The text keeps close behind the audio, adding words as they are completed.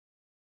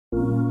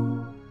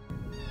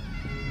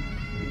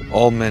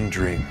All men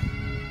dream,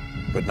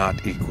 but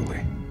not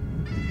equally.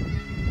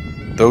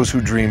 Those who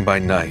dream by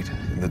night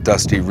in the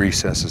dusty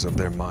recesses of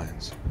their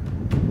minds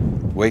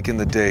wake in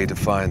the day to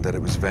find that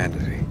it was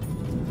vanity.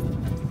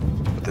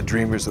 But the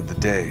dreamers of the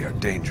day are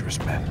dangerous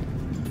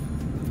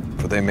men,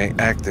 for they may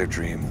act their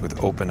dream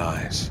with open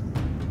eyes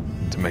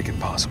to make it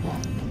possible.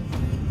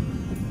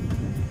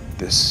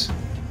 This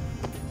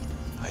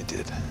I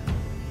did.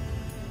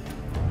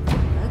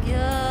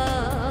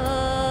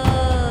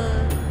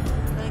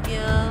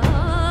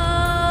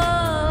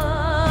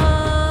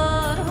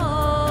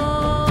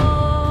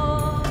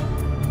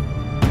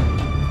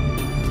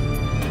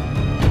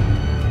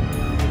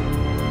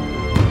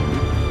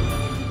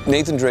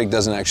 Nathan Drake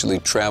doesn't actually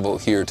travel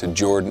here to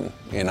Jordan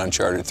in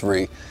Uncharted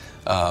 3,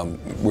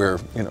 where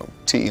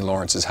T.E.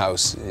 Lawrence's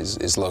house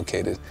is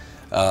located.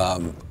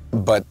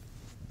 But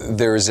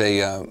there's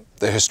the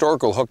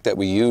historical hook that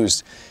we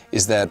used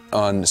is that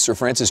on Sir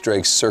Francis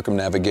Drake's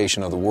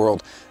circumnavigation of the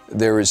world,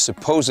 there is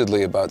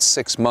supposedly about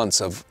 6 months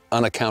of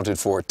unaccounted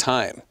for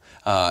time,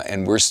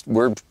 and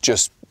we're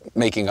just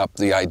making up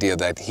the idea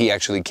that he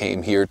actually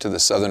came here to the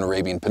southern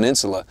Arabian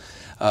Peninsula,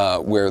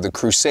 where the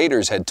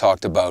Crusaders had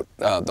talked about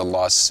the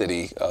lost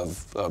city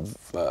of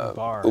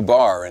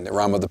Ubar and the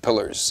Ram of the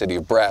Pillars, city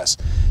of brass.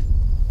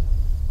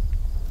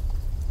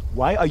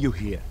 Why are you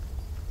here?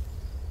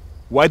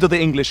 Why do the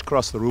English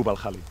cross the Rub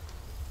al-Khali?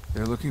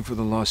 They're looking for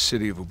the lost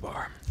city of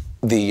Ubar.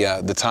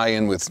 The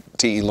tie-in with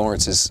T.E.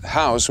 Lawrence's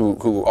house,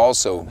 who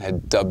also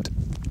had dubbed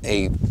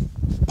a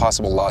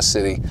possible lost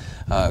city,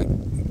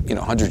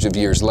 hundreds of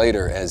years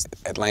later as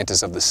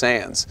Atlantis of the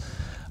Sands.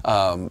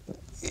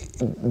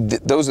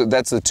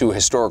 That's the two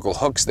historical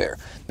hooks there.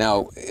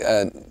 Now,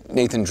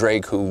 Nathan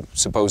Drake, who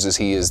supposes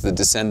he is the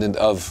descendant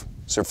of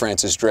Sir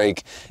Francis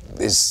Drake,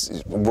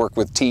 is worked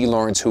with T.E.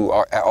 Lawrence, who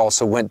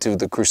also went to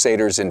the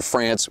Crusaders in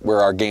France, where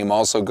our game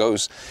also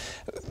goes.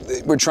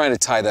 We're trying to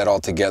tie that all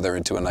together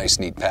into a nice,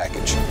 neat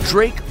package.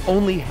 Drake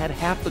only had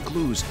half the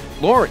clues.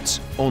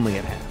 Lawrence only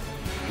had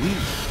half. We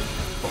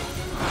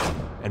both.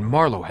 And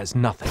Marlowe has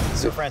nothing.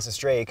 Sir Francis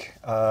Drake,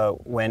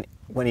 when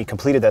he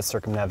completed that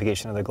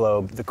circumnavigation of the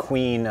globe, the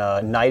Queen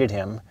knighted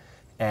him,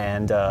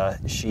 and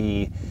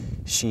she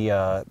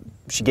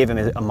gave him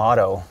a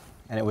motto,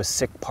 and it was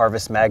Sic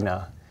Parvis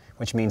Magna,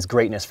 which means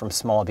greatness from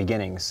small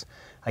beginnings.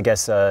 I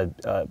guess Sir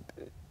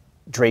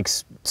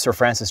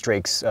Francis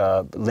Drake's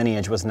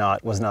lineage was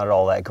not at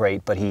all that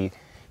great, but he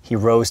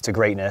rose to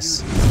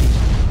greatness.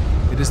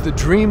 It is the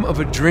dream of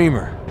a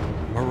dreamer,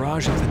 a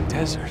mirage of the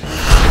desert.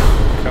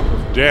 The cup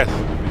of death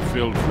will be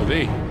filled for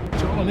thee.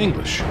 It's all in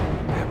English.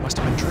 That must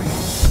have been Drake.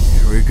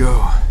 Here we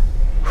go.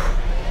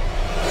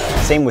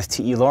 Same with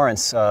T.E.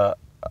 Lawrence.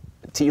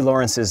 T.E.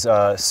 Lawrence's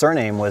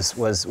surname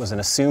was an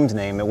assumed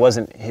name. It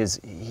wasn't his.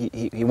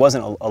 He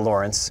wasn't a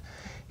Lawrence.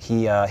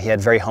 He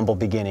had very humble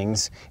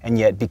beginnings, and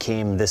yet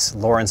became this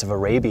Lawrence of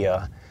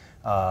Arabia.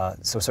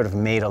 So sort of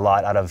made a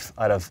lot out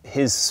of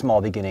his small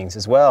beginnings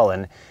as well.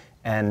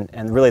 And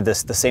really the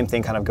same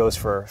thing kind of goes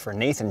for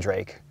Nathan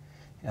Drake.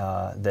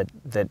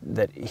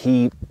 That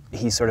he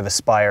sort of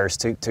aspires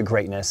to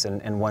greatness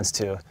and wants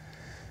to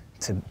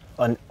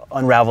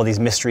unravel these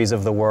mysteries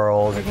of the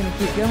world. You're gonna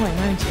keep going,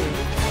 aren't you?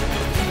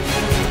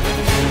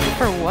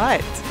 For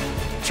what?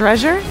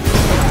 Treasure?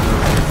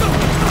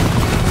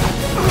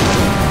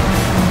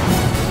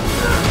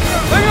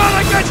 Hang on,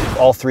 I got you!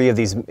 All three of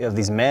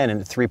these men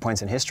at 3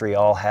 points in history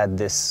all had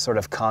this sort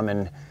of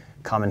common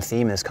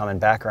theme, this common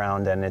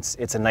background, and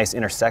it's a nice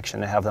intersection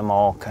to have them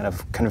all kind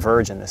of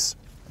converge in this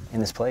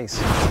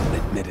place.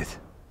 Admit it.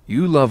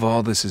 You love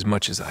all this as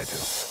much as I do.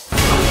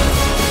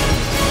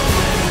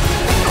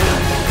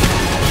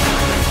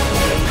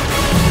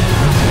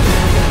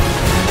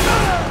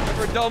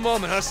 Never a dull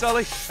moment, huh,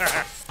 Sully?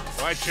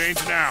 Why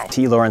change now?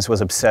 T. Lawrence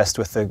was obsessed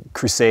with the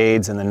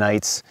Crusades and the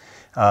Knights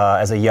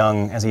as a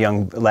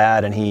young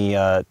lad, and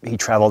he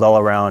traveled all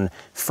around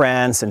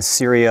France and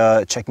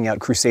Syria, checking out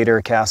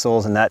Crusader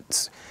castles, and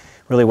that's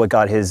really what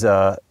got his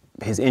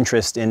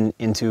interest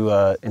into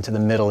the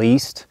Middle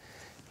East.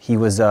 He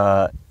was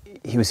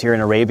here in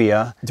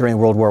Arabia during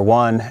World War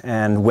I,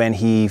 and when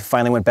he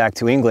finally went back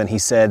to England, he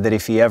said that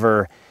if he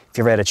ever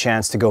had a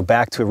chance to go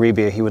back to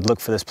Arabia, he would look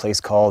for this place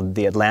called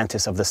the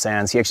Atlantis of the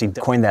Sands. He actually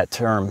coined that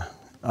term.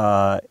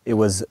 It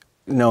was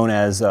known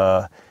as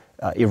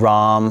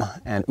Iram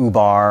and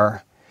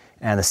Ubar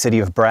and the city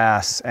of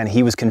brass, and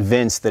he was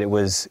convinced that it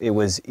was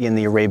in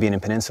the Arabian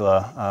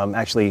Peninsula,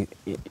 actually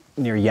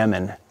near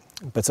Yemen.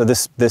 But so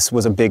this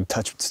was a big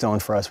touchstone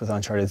for us with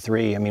Uncharted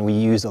 3. I mean, we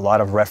used a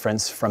lot of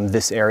reference from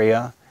this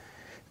area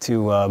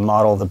to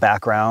model the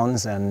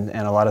backgrounds and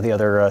a lot of the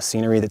other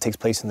scenery that takes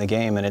place in the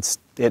game, and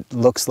it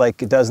looks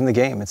like it does in the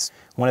game. It's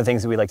one of the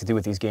things that we like to do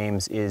with these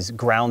games is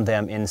ground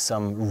them in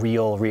some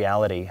real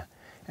reality,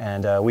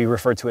 and we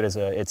refer to it as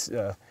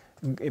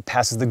it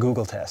passes the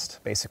Google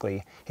test,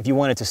 basically. If you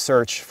wanted to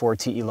search for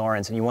T.E.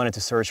 Lawrence and you wanted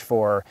to search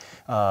for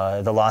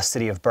the lost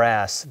city of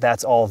brass,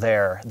 that's all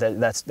there.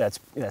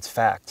 That's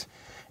fact.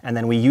 And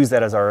then we use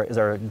that as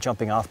our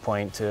jumping off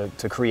point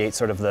to create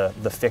sort of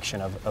the fiction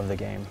of the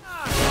game.